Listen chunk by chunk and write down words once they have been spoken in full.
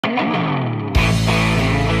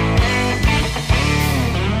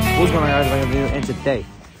What's going on, guys? I'm gonna do, and today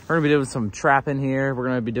we're gonna be doing some trapping here. We're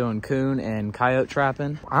gonna be doing coon and coyote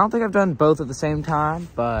trapping. I don't think I've done both at the same time,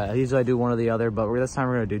 but usually I do one or the other. But this time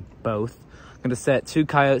we're gonna do both. I'm gonna set 2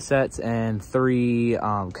 coyote sets and 3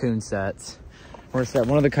 coon sets. We're gonna set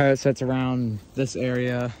one of the coyote sets around this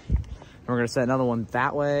area. And we're gonna set another one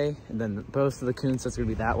that way, and then both of the coon sets are gonna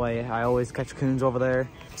be that way. I always catch coons over there.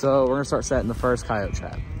 So we're gonna start setting the first coyote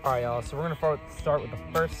trap. All right, y'all, so we're gonna start with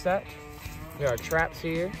the first set. We got our traps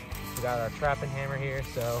here. We got our trapping hammer here,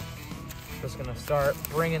 so just gonna start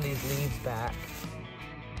bringing these leaves back.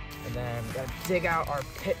 And then we gotta dig out our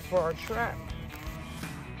pit for our trap.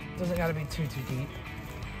 Doesn't gotta be too deep,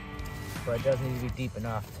 but it does need to be deep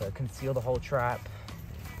enough to conceal the whole trap.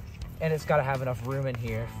 And it's gotta have enough room in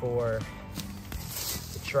here for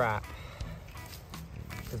the trap.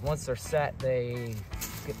 Because once they're set, they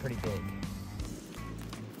get pretty big.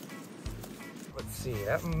 Let's see,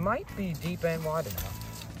 that might be deep and wide enough.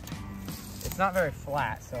 It's not very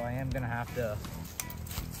flat, so I am gonna have to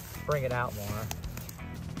bring it out more.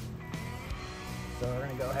 So we're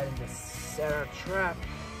gonna go ahead and just set our trap.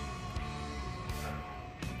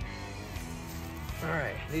 All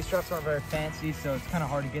right, these traps aren't very fancy, so it's kind of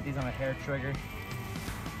hard to get these on a hair trigger.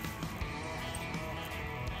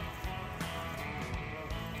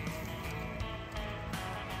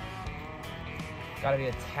 Gotta be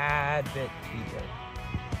a tad bit deeper.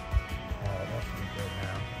 Oh, that should be good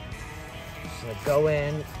now. Just gonna go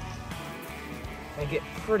in and get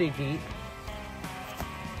pretty deep.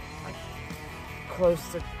 Like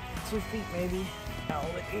close to 2 feet maybe. Now a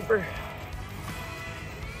little bit deeper.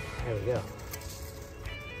 There we go.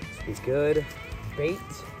 Should be good. Bait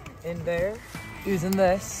in there. Using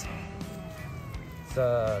this.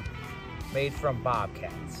 It's made from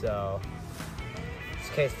bobcat, so just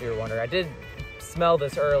in case you're wondering. I did smell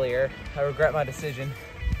this earlier. I regret my decision.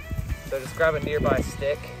 So just grab a nearby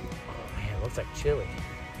stick. Oh man, it looks like chili.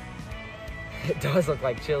 It does look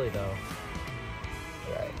like chili though.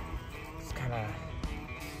 All right, just kind of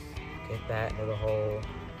get that into the hole.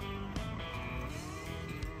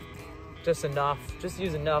 Just enough, just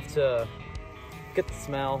use enough to get the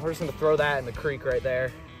smell. We're just gonna throw that in the creek right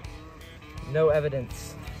there. No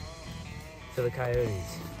evidence to the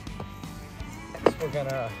coyotes. We're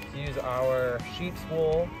gonna use our sheep's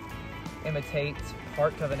wool, imitate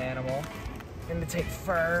part of an animal, imitate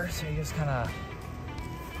fur, so you just kind of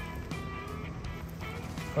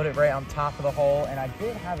put it right on top of the hole. And I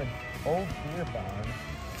did have an old deer barn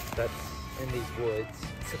that's in these woods,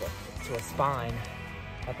 to a spine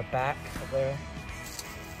at the back up there.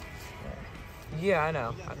 Yeah, I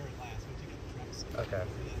know. Okay.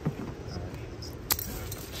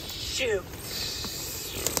 Shoot!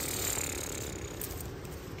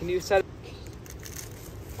 Can you set it?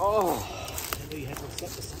 Oh,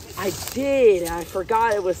 I did. I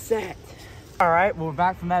forgot it was set. All right, well, we're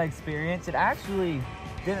back from that experience. It actually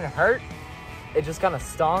didn't hurt. It just kind of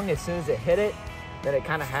stung as soon as it hit it. Then it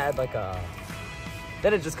kind of had like a,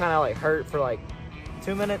 then it just kind of like hurt for like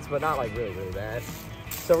 2 minutes, but not like really, really bad.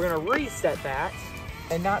 So we're gonna reset that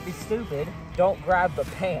and not be stupid. Don't grab the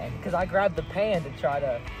pan, because I grabbed the pan to try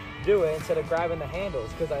to do it instead of grabbing the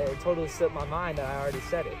handles, because I totally slipped my mind that I already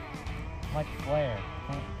set it. Like Blair,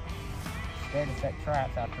 can't dare to set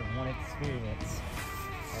traps after one experience.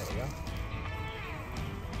 There we go.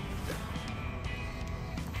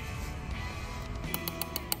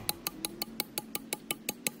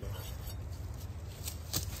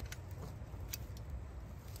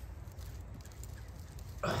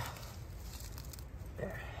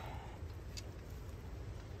 There.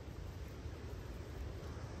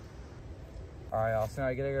 All right, y'all, so now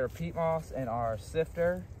I gotta get our peat moss and our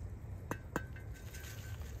sifter.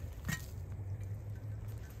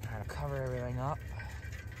 Kind of cover everything up.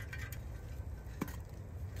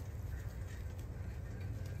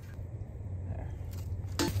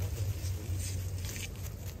 There.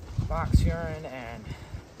 Box urine and...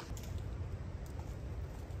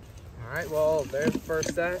 All right, well, there's the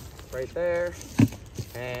first set right there.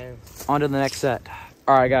 And on to the next set.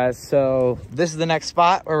 All right, guys, so this is the next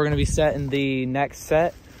spot where we're gonna be setting the next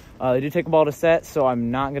set. They do take a while to set, so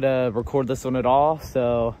I'm not gonna record this one at all.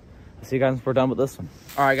 So I'll see you guys when we're done with this one.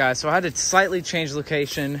 All right, guys, so I had to slightly change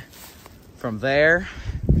location from there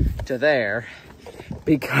to there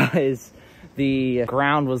because the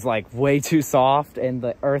ground was like way too soft and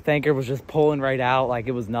the earth anchor was just pulling right out like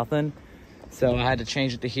it was nothing. So I had to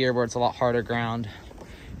change it to here where it's a lot harder ground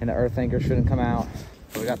and the earth anchor shouldn't come out.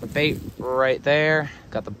 So we got the bait right there,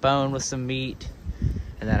 got the bone with some meat,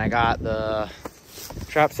 and then I got the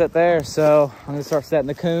trap set there. So I'm gonna start setting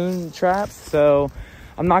the coon traps. So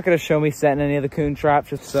I'm not gonna show me setting any of the coon traps,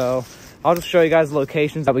 just so I'll just show you guys the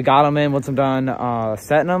locations that we got them in once I'm done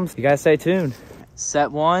setting them. So you guys stay tuned.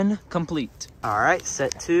 Set 1 complete. All right,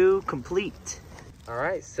 set 2 complete. All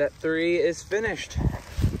right, set 3 is finished.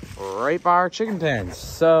 Right by our chicken pens.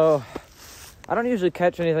 So I don't usually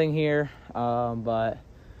catch anything here, but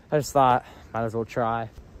I just thought might as well try.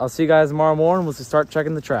 I'll see you guys tomorrow morning. We'll start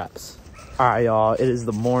checking the traps. All right, y'all, it is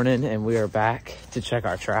the morning and we are back to check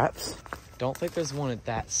our traps. Don't think there's one at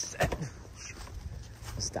that set.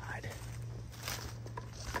 Just died.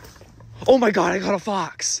 Oh my God, I got a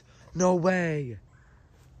fox. No way.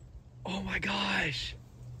 Oh my gosh.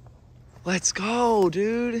 Let's go,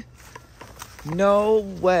 dude. No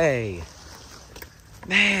way.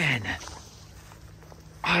 Man.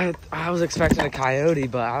 I was expecting a coyote,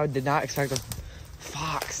 but I did not expect a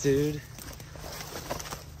fox, dude.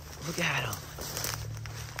 Look at him.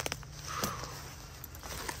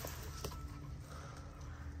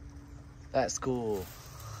 That's cool.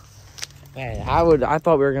 Man, I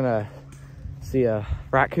thought we were gonna see a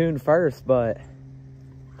raccoon first, but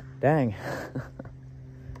dang.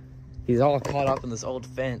 He's all caught up in this old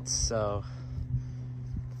fence, so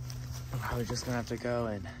I was just gonna have to go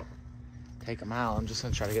and take him out. I'm just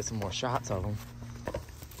gonna try to get some more shots of him.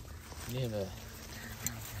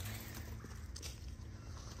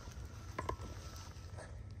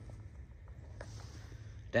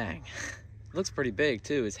 Dang, looks pretty big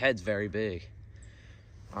too. His head's very big.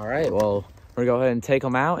 All right, well, we're gonna go ahead and take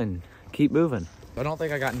him out and keep moving. I don't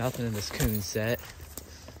think I got nothing in this coon set,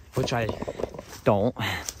 which I don't.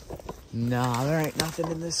 No, there ain't nothing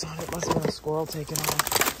in this one. It must have been a squirrel taking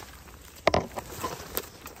off.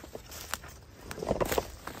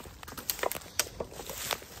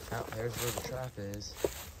 Oh, there's where the trap is.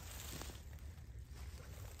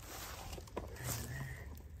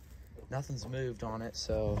 Nothing's moved on it,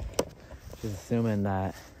 so just assuming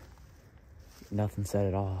that nothing set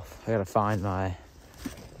it off. I gotta find my...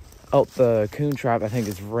 Oh, the coon trap I think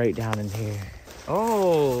is right down in here.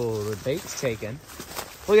 Oh, the bait's taken.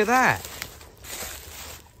 Look at that.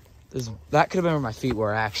 That could have been where my feet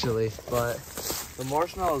were actually, but the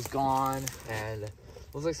marshmallow's gone and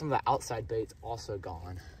looks like some of the outside bait's also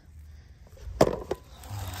gone.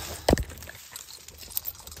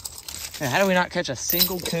 Man, how do we not catch a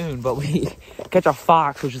single coon, but we catch a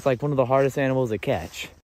fox, which is like one of the hardest animals to catch.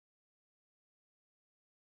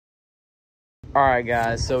 All right,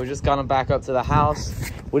 guys, so we just got them back up to the house.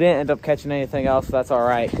 We didn't end up catching anything else, so that's all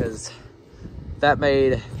right, because that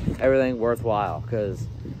made everything worthwhile, because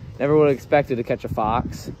never would have expected to catch a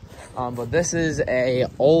fox. But this is a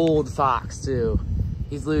old fox too.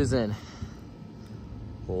 He's losing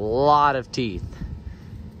a lot of teeth.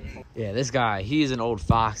 Yeah, this guy, he's an old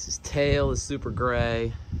fox. His tail is super gray.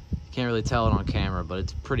 You can't really tell it on camera, but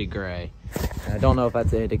it's pretty gray. And I don't know if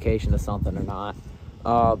that's an indication of something or not.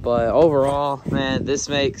 But overall, man, this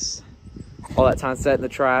makes all that time setting the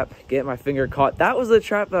trap, getting my finger caught. That was the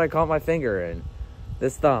trap that I caught my finger in.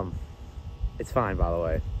 This thumb. It's fine, by the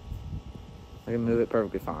way. I can move it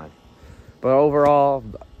perfectly fine. But overall,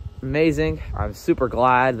 amazing. I'm super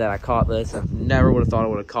glad that I caught this. I never would have thought I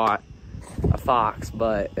would have caught a fox,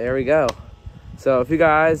 but there we go. So if you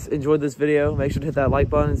guys enjoyed this video, make sure to hit that like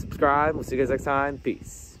button and subscribe. We'll see you guys next time.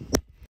 Peace.